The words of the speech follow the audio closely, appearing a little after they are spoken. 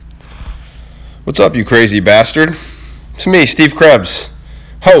What's up, you crazy bastard? It's me, Steve Krebs,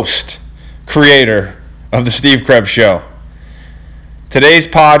 host, creator of The Steve Krebs Show. Today's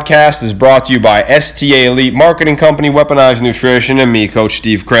podcast is brought to you by STA Elite Marketing Company, Weaponized Nutrition, and me, Coach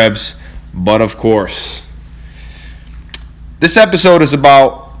Steve Krebs. But of course, this episode is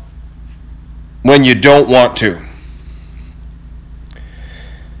about when you don't want to.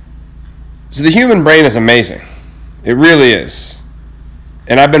 So the human brain is amazing. It really is.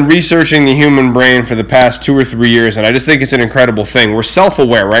 And I've been researching the human brain for the past 2 or 3 years, and I just think it's an incredible thing. We're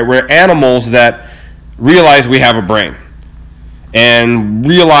self-aware, right? We're animals that realize we have a brain and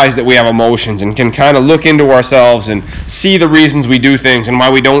realize that we have emotions and can kind of look into ourselves and see the reasons we do things and why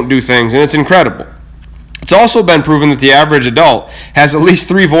we don't do things, and it's incredible. It's also been proven that the average adult has at least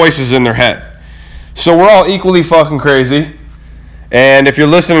 3 voices in their head. So we're all equally fucking crazy, and if you're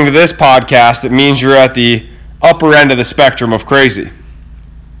listening to this podcast, it means you're at the upper end of the spectrum of crazy.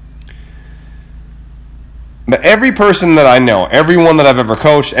 But every person that I know, everyone that I've ever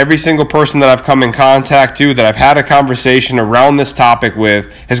coached, every single person that I've come in contact to, that I've had a conversation around this topic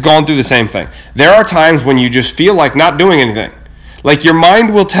with, has gone through the same thing. There are times when you just feel like not doing anything. Like your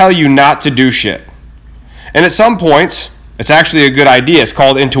mind will tell you not to do shit. And at some points, it's actually a good idea. It's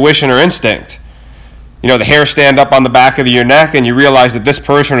called intuition or instinct. You know, the hairs stand up on the back of your neck and you realize that this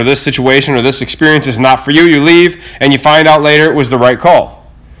person or this situation or this experience is not for you. You leave and you find out later it was the right call.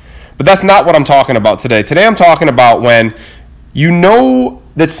 But that's not what I'm talking about today. Today I'm talking about when you know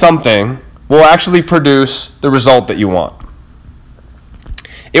that something will actually produce the result that you want.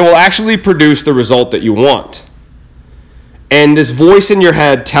 It will actually produce the result that you want. And this voice in your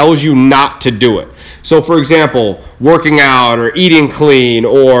head tells you not to do it. So for example, working out or eating clean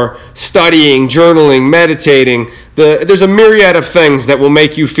or studying, journaling, meditating, there's a myriad of things that will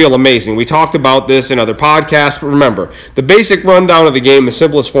make you feel amazing. We talked about this in other podcasts, but remember, the basic rundown of the game, the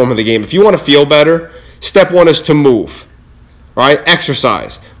simplest form of the game, if you want to feel better, step 1 is to move, right?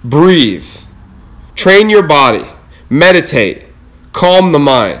 Exercise, breathe, train your body, meditate, calm the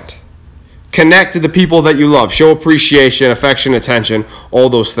mind, connect to the people that you love, show appreciation, affection, attention, all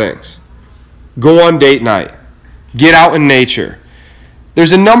those things. Go on date night, get out in nature.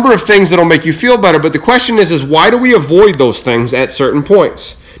 There's a number of things that'll make you feel better, but the question is why do we avoid those things at certain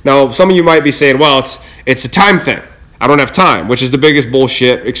points? Now, some of you might be saying, well, it's a time thing. I don't have time, which is the biggest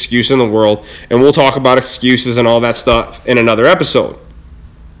bullshit excuse in the world, and we'll talk about excuses and all that stuff in another episode.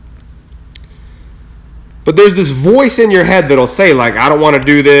 But there's this voice in your head that'll say, like, I don't want to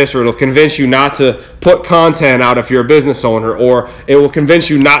do this, or it'll convince you not to put content out if you're a business owner, or it will convince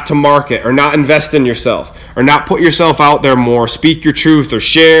you not to market, or not invest in yourself, or not put yourself out there more, speak your truth, or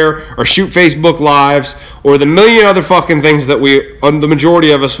share, or shoot Facebook Lives, or the million other fucking things that the majority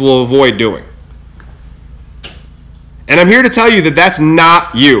of us will avoid doing. And I'm here to tell you that that's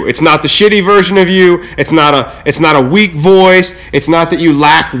not you. It's not the shitty version of you. It's not a weak voice. It's not that you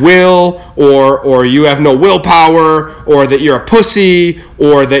lack will or you have no willpower or that you're a pussy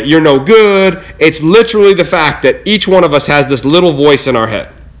or that you're no good. It's literally the fact that each one of us has this little voice in our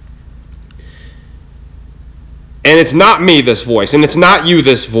head. And it's not me, this voice, and it's not you,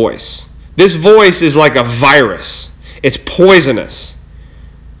 this voice. This voice is like a virus. It's poisonous.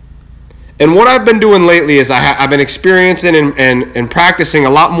 And what I've been doing lately is I've been experiencing and practicing a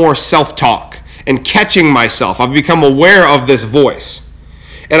lot more self-talk and catching myself. I've become aware of this voice.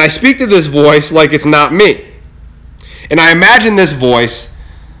 And I speak to this voice like it's not me. And I imagine this voice.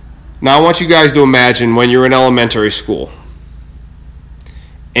 Now I want you guys to imagine when you're in elementary school.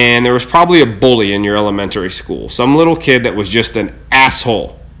 And there was probably a bully in your elementary school. Some little kid that was just an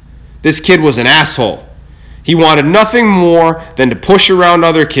asshole. This kid was an asshole. He wanted nothing more than to push around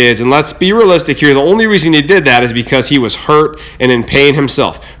other kids, and let's be realistic here, the only reason he did that is because he was hurt and in pain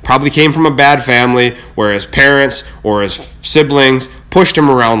himself. Probably came from a bad family where his parents or his siblings pushed him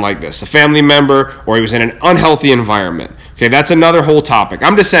around like this, a family member, or he was in an unhealthy environment. Okay, that's another whole topic.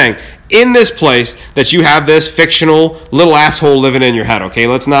 I'm just saying, in this place that you have this fictional little asshole living in your head, okay?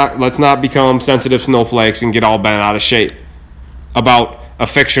 Let's not become sensitive snowflakes and get all bent out of shape about a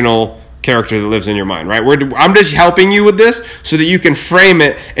fictional character that lives in your mind, right? I'm just helping you with this so that you can frame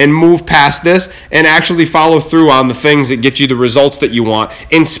it and move past this and actually follow through on the things that get you the results that you want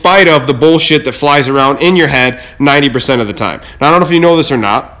in spite of the bullshit that flies around in your head 90% of the time. Now, I don't know if you know this or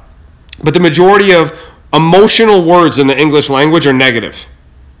not, but the majority of emotional words in the English language are negative.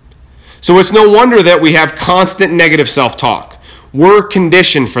 So it's no wonder that we have constant negative self-talk. We're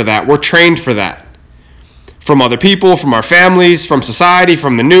conditioned for that. We're trained for that. From other people, from our families, from society,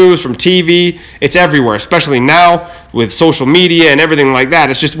 from the news, from TV. It's everywhere, especially now with social media and everything like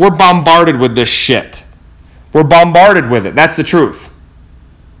that. It's just we're bombarded with this shit. We're bombarded with it. That's the truth.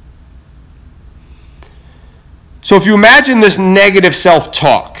 So if you imagine this negative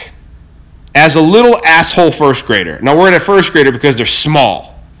self-talk as a little asshole first grader. Now we're in a first grader because they're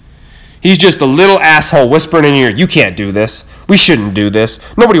small. He's just a little asshole whispering in your ear, you can't do this. We shouldn't do this.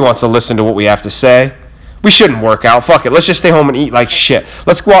 Nobody wants to listen to what we have to say. We shouldn't work out. Fuck it. Let's just stay home and eat like shit.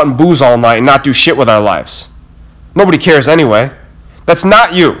 Let's go out and booze all night and not do shit with our lives. Nobody cares anyway. That's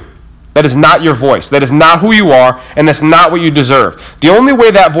not you. That is not your voice. That is not who you are, and that's not what you deserve. The only way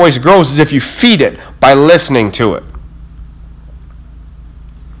that voice grows is if you feed it by listening to it.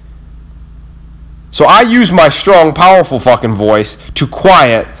 So I use my strong, powerful fucking voice to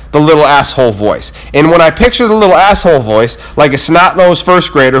quiet the little asshole voice. And when I picture the little asshole voice like a snot-nosed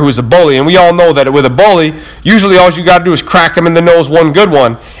first grader who's a bully, and we all know that with a bully, usually all you got to do is crack him in the nose one good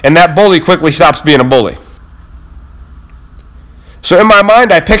one, and that bully quickly stops being a bully. So in my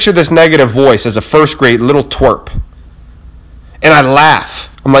mind, I picture this negative voice as a first grade little twerp. And I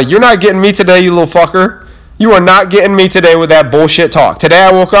laugh. I'm like, you're not getting me today, you little fucker. You are not getting me today with that bullshit talk. Today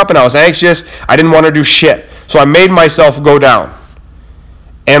I woke up and I was anxious. I didn't want to do shit. So I made myself go down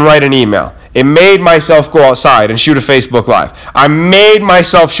and write an email. It made myself go outside and shoot a Facebook Live. I made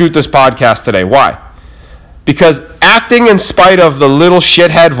myself shoot this podcast today. Why? Because acting in spite of the little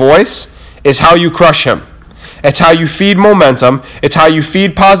shithead voice is how you crush him. It's how you feed momentum. It's how you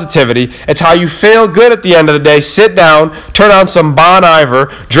feed positivity. It's how you feel good at the end of the day. Sit down, turn on some Bon Iver,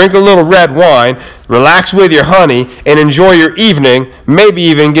 drink a little red wine, relax with your honey, and enjoy your evening. Maybe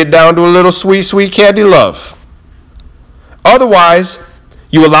even get down to a little sweet, sweet candy love. Otherwise,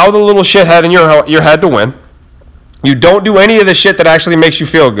 you allow the little shithead in your head to win. You don't do any of the shit that actually makes you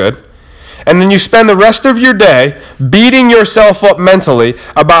feel good. And then you spend the rest of your day beating yourself up mentally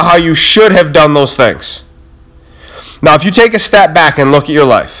about how you should have done those things. Now, if you take a step back and look at your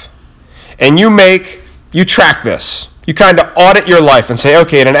life, and you track this, you kind of audit your life and say,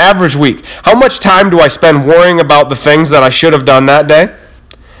 okay, in an average week, how much time do I spend worrying about the things that I should have done that day?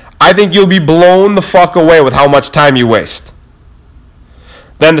 I think you'll be blown the fuck away with how much time you waste.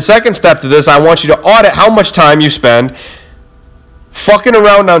 Then the second step to this, I want you to audit how much time you spend fucking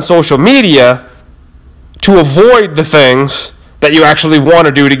around on social media to avoid the things that you actually want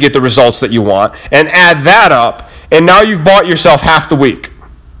to do to get the results that you want, and add that up. And now you've bought yourself half the week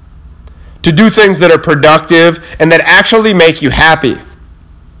to do things that are productive and that actually make you happy.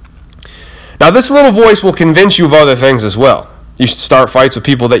 Now, this little voice will convince you of other things as well. You should start fights with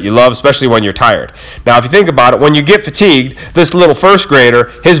people that you love, especially when you're tired. Now, if you think about it, when you get fatigued, this little first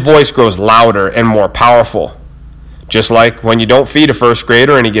grader, his voice grows louder and more powerful. Just like when you don't feed a first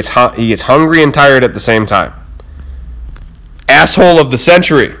grader and he gets hungry and tired at the same time. Asshole of the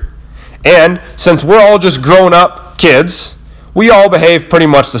century. And since we're all just grown-up kids, we all behave pretty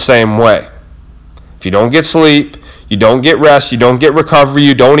much the same way. If you don't get sleep, you don't get rest, you don't get recovery,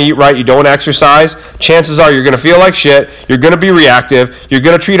 you don't eat right, you don't exercise, chances are you're going to feel like shit, you're going to be reactive, you're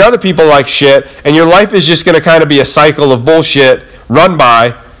going to treat other people like shit, and your life is just going to kind of be a cycle of bullshit run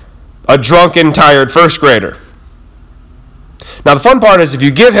by a drunken, tired first grader. Now, the fun part is if you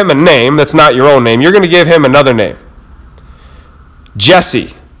give him a name that's not your own name, you're going to give him another name.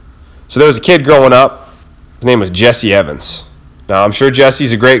 Jesse. So there was a kid growing up. His name was Jesse Evans. Now, I'm sure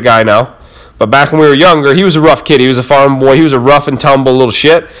Jesse's a great guy now. But back when we were younger, he was a rough kid. He was a farm boy. He was a rough and tumble little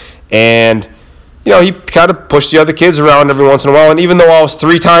shit. And, he kind of pushed the other kids around every once in a while. And even though I was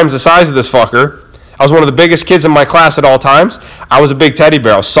 3 times the size of this fucker, I was one of the biggest kids in my class at all times. I was a big teddy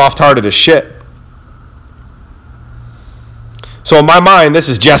bear. I was soft-hearted as shit. So in my mind, this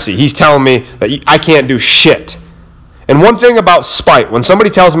is Jesse. He's telling me that I can't do shit. And one thing about spite, when somebody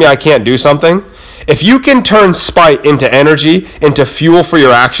tells me I can't do something, if you can turn spite into energy, into fuel for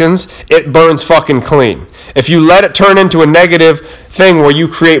your actions, it burns fucking clean. If you let it turn into a negative thing where you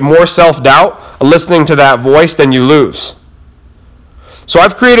create more self-doubt listening to that voice, then you lose. So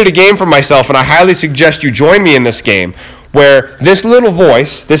I've created a game for myself, and I highly suggest you join me in this game, where this little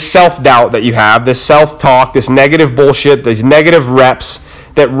voice, this self-doubt that you have, this self-talk, this negative bullshit, these negative reps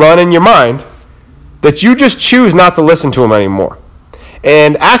that run in your mind, that you just choose not to listen to them anymore.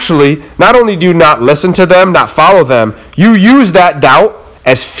 And actually, not only do you not listen to them, not follow them, you use that doubt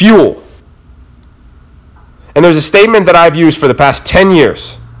as fuel. And there's a statement that I've used for the past 10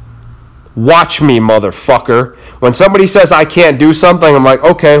 years. Watch me, motherfucker. When somebody says I can't do something, I'm like,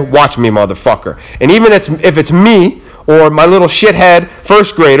 okay, watch me, motherfucker. And even if it's me or my little shithead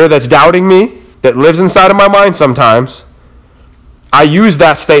first grader that's doubting me, that lives inside of my mind sometimes, I use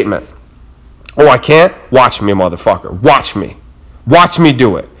that statement. Oh, I can't? Watch me, motherfucker. Watch me. Watch me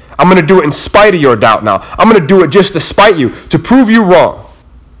do it. I'm going to do it in spite of your doubt now. I'm going to do it just to spite you, to prove you wrong.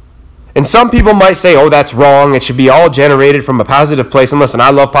 And some people might say, oh, that's wrong. It should be all generated from a positive place. And listen, I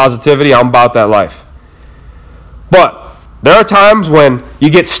love positivity. I'm about that life. But there are times when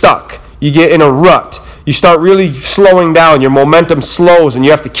you get stuck, you get in a rut, you start really slowing down, your momentum slows, and you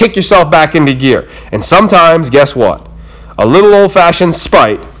have to kick yourself back into gear. And sometimes, guess what? A little old-fashioned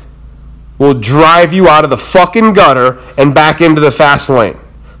spite will drive you out of the fucking gutter and back into the fast lane.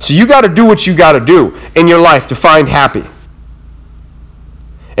 So you got to do what you got to do in your life to find happy.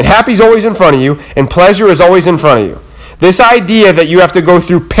 And happy's always in front of you, and pleasure is always in front of you. This idea that you have to go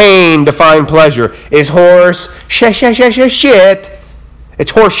through pain to find pleasure is shit.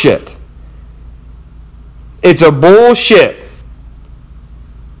 It's horse shit. It's a bullshit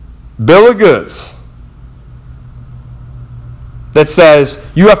bill of goods that says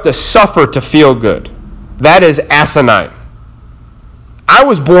you have to suffer to feel good. That is asinine. I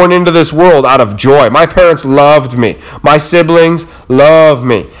was born into this world out of joy. My parents loved me. My siblings love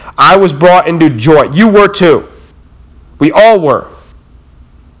me. I was brought into joy. You were too. We all were.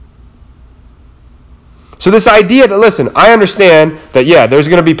 So this idea that, listen, I understand that, yeah, there's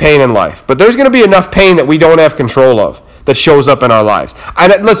going to be pain in life, but there's going to be enough pain that we don't have control of that shows up in our lives.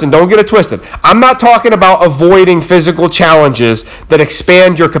 And listen, don't get it twisted. I'm not talking about avoiding physical challenges that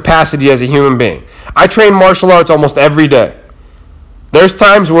expand your capacity as a human being. I train martial arts almost every day. There's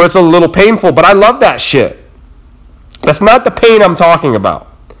times where it's a little painful, but I love that shit. That's not the pain I'm talking about.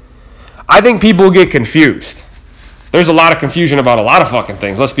 I think people get confused. There's a lot of confusion about a lot of fucking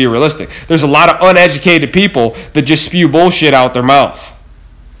things. Let's be realistic. There's a lot of uneducated people that just spew bullshit out their mouth.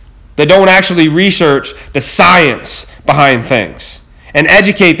 They don't actually research the science behind things and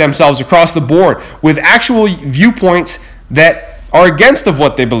educate themselves across the board with actual viewpoints that are against of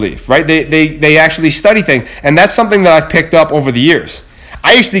what they believe, right? They actually study things. And that's something that I've picked up over the years.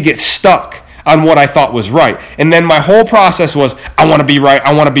 I used to get stuck on what I thought was right. And then my whole process was, I want to be right,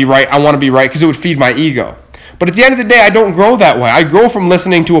 I want to be right, I want to be right, because it would feed my ego. But at the end of the day, I don't grow that way. I grow from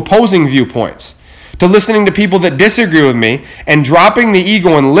listening to opposing viewpoints, to listening to people that disagree with me, and dropping the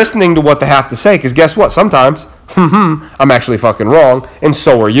ego and listening to what they have to say. Because guess what? Sometimes, I'm actually fucking wrong, and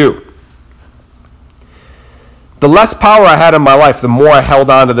so are you. The less power I had in my life, the more I held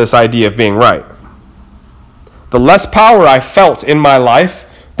on to this idea of being right. The less power I felt in my life,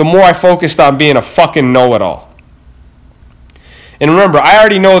 the more I focused on being a fucking know-it-all. And remember, I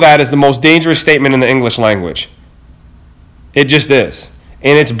already know that is the most dangerous statement in the English language. It just is.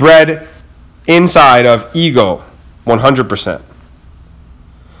 And it's bred inside of ego, 100%.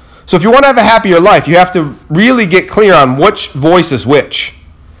 So if you want to have a happier life, you have to really get clear on which voice is which.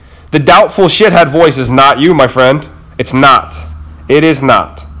 The doubtful shithead voice is not you, my friend. It's not. It is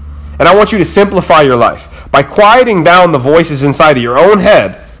not. And I want you to simplify your life by quieting down the voices inside of your own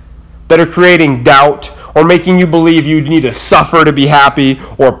head that are creating doubt or making you believe you need to suffer to be happy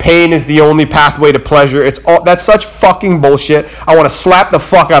or pain is the only pathway to pleasure. That's such fucking bullshit. I want to slap the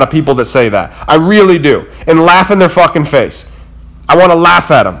fuck out of people that say that. I really do. And laugh in their fucking face. I want to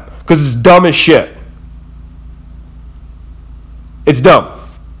laugh at them because it's dumb as shit. It's dumb.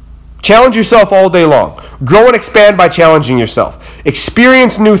 Challenge yourself all day long. Grow and expand by challenging yourself.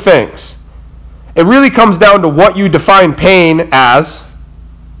 Experience new things. It really comes down to what you define pain as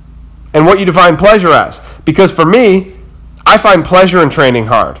and what you define pleasure as. Because for me, I find pleasure in training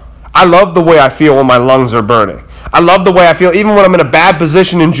hard. I love the way I feel when my lungs are burning. I love the way I feel even when I'm in a bad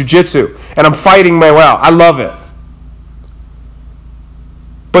position in jiu-jitsu and I'm fighting my way out. I love it.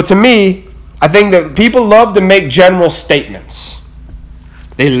 But to me, I think that people love to make general statements.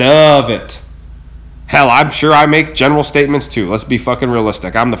 They love it. Hell, I'm sure I make general statements too. Let's be fucking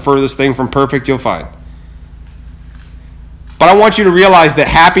realistic. I'm the furthest thing from perfect you'll find. But I want you to realize that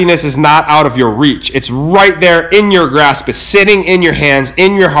happiness is not out of your reach. It's right there in your grasp. It's sitting in your hands,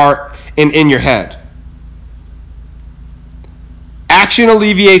 in your heart, and in your head. Action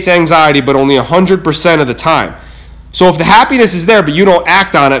alleviates anxiety, but only 100% of the time. So if the happiness is there, but you don't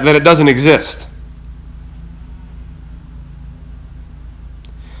act on it, then it doesn't exist.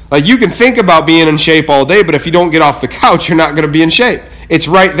 Like, you can think about being in shape all day, but if you don't get off the couch, you're not going to be in shape. It's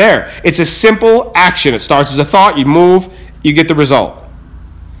right there. It's a simple action. It starts as a thought, you move, you get the result.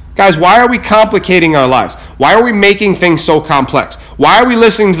 Guys, why are we complicating our lives? Why are we making things so complex? Why are we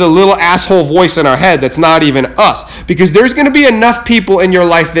listening to the little asshole voice in our head that's not even us? Because there's going to be enough people in your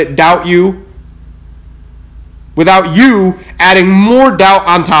life that doubt you without you adding more doubt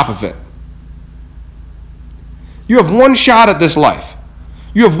on top of it. You have one shot at this life.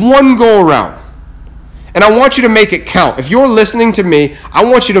 You have one go around. And I want you to make it count. If you're listening to me, I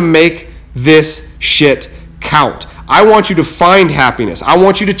want you to make this shit count. I want you to find happiness. I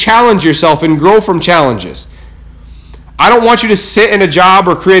want you to challenge yourself and grow from challenges. I don't want you to sit in a job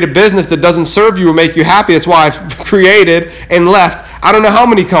or create a business that doesn't serve you or make you happy. That's why I've created and left I don't know how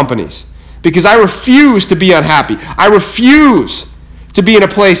many companies because I refuse to be unhappy. I refuse to be in a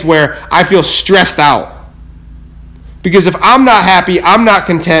place where I feel stressed out. Because if I'm not happy, I'm not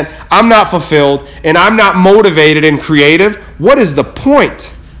content, I'm not fulfilled, and I'm not motivated and creative, what is the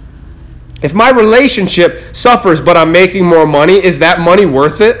point? If my relationship suffers but I'm making more money, is that money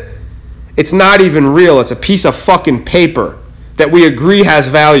worth it? It's not even real. It's a piece of fucking paper that we agree has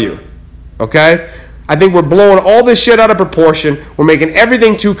value. Okay? I think we're blowing all this shit out of proportion. We're making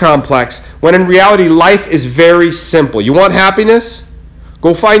everything too complex, when in reality, life is very simple. You want happiness?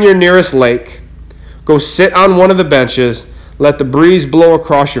 Go find your nearest lake. Go sit on one of the benches. Let the breeze blow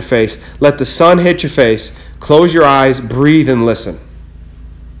across your face. Let the sun hit your face. Close your eyes, breathe, and listen.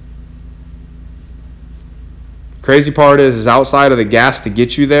 Crazy part is outside of the gas to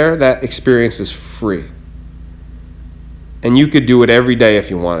get you there, that experience is free. And you could do it every day if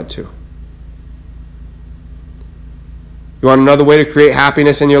you wanted to. You want another way to create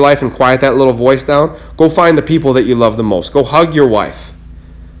happiness in your life and quiet that little voice down? Go find the people that you love the most. Go hug your wife.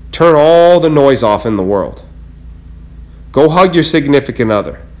 Turn all the noise off in the world. Go hug your significant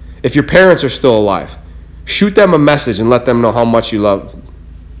other. If your parents are still alive, shoot them a message and let them know how much you love them.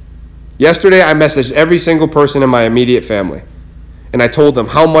 Yesterday, I messaged every single person in my immediate family, and I told them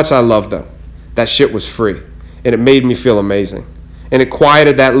how much I love them. That shit was free, and it made me feel amazing. And it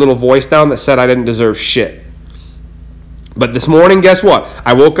quieted that little voice down that said I didn't deserve shit. But this morning, guess what?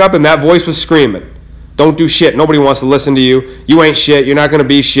 I woke up and that voice was screaming. Don't do shit. Nobody wants to listen to you. You ain't shit. You're not going to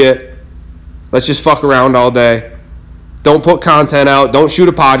be shit. Let's just fuck around all day. Don't put content out. Don't shoot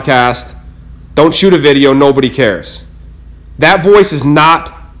a podcast. Don't shoot a video. Nobody cares. That voice is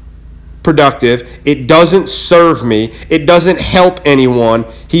not productive. It doesn't serve me. It doesn't help anyone.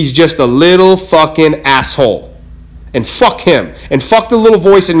 He's just a little fucking asshole. And fuck him. And fuck the little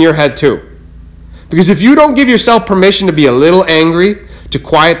voice in your head too. Because if you don't give yourself permission to be a little angry, to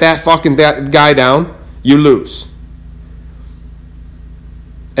quiet that fucking guy down, you lose.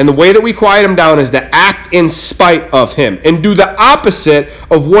 And the way that we quiet him down is to act in spite of him and do the opposite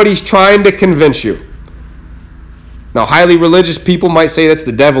of what he's trying to convince you. Now, highly religious people might say that's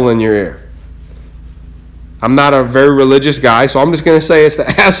the devil in your ear. I'm not a very religious guy, so I'm just going to say it's the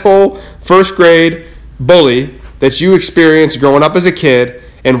asshole first grade bully that you experienced growing up as a kid,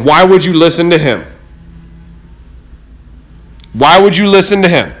 and why would you listen to him? Why would you listen to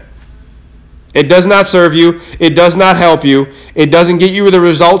him? It does not serve you. It does not help you. It doesn't get you the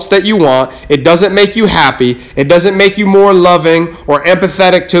results that you want. It doesn't make you happy. It doesn't make you more loving or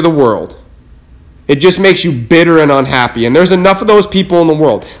empathetic to the world. It just makes you bitter and unhappy. And there's enough of those people in the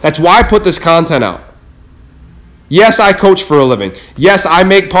world. That's why I put this content out. Yes, I coach for a living. Yes, I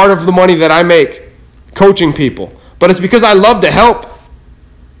make part of the money that I make coaching people. But it's because I love to help.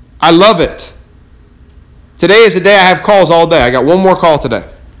 I love it. Today is the day I have calls all day. I got one more call today.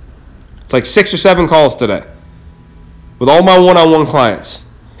 It's like 6 or 7 calls today with all my one-on-one clients.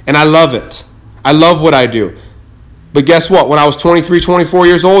 And I love it. I love what I do. But guess what? When I was 23, 24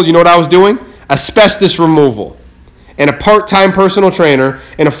 years old, you know what I was doing? Asbestos removal. And a part-time personal trainer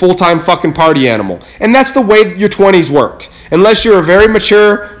and a full-time fucking party animal. And that's the way your 20s work. Unless you're a very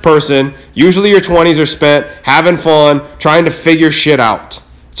mature person, usually your 20s are spent having fun, trying to figure shit out.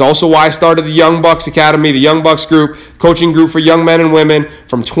 It's also why I started the Young Bucks Academy, the Young Bucks group, coaching group for young men and women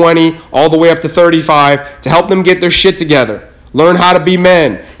from 20 all the way up to 35 to help them get their shit together, learn how to be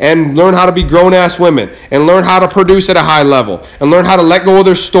men and learn how to be grown-ass women and learn how to produce at a high level and learn how to let go of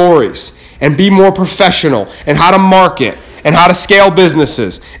their stories and be more professional and how to market and how to scale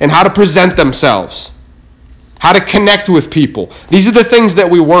businesses and how to present themselves, how to connect with people. These are the things that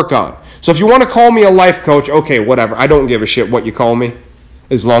we work on. So if you want to call me a life coach, okay, whatever. I don't give a shit what you call me.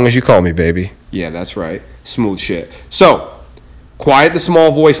 As long as you call me, baby. Yeah, that's right. Smooth shit. So, quiet the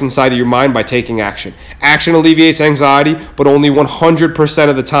small voice inside of your mind by taking action. Action alleviates anxiety, but only 100%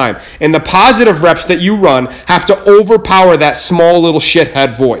 of the time. And the positive reps that you run have to overpower that small little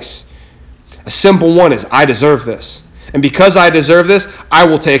shithead voice. A simple one is, I deserve this. And because I deserve this, I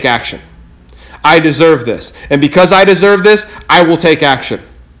will take action. I deserve this. And because I deserve this, I will take action.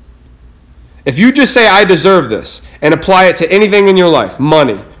 If you just say, I deserve this, and apply it to anything in your life,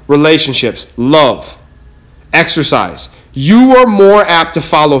 money, relationships, love, exercise, you are more apt to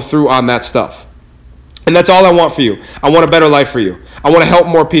follow through on that stuff. And that's all I want for you. I want a better life for you. I want to help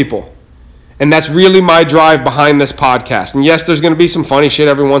more people. And that's really my drive behind this podcast. And yes, there's going to be some funny shit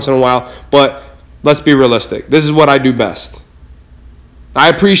every once in a while, but let's be realistic. This is what I do best. I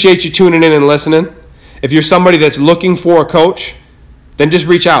appreciate you tuning in and listening. If you're somebody that's looking for a coach, then just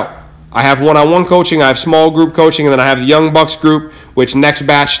reach out. I have one-on-one coaching, I have small group coaching, and then I have the Young Bucks group, which next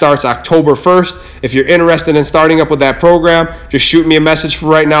batch starts October 1st. If you're interested in starting up with that program, just shoot me a message for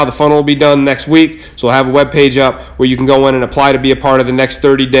right now. The funnel will be done next week, so I'll have a webpage up where you can go in and apply to be a part of the next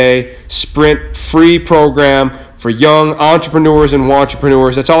 30-day sprint free program for young entrepreneurs and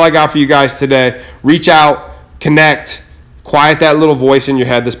wantrepreneurs. That's all I got for you guys today. Reach out, connect, quiet that little voice in your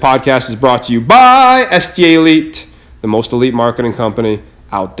head. This podcast is brought to you by STA Elite, the most elite marketing company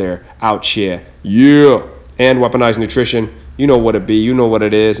out there, out here. Yeah. And Weaponized Nutrition. You know what it be. You know what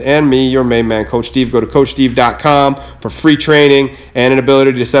it is. And me, your main man, Coach Steve. Go to CoachSteve.com for free training and an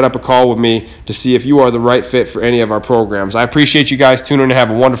ability to set up a call with me to see if you are the right fit for any of our programs. I appreciate you guys tuning in and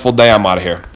have a wonderful day. I'm out of here.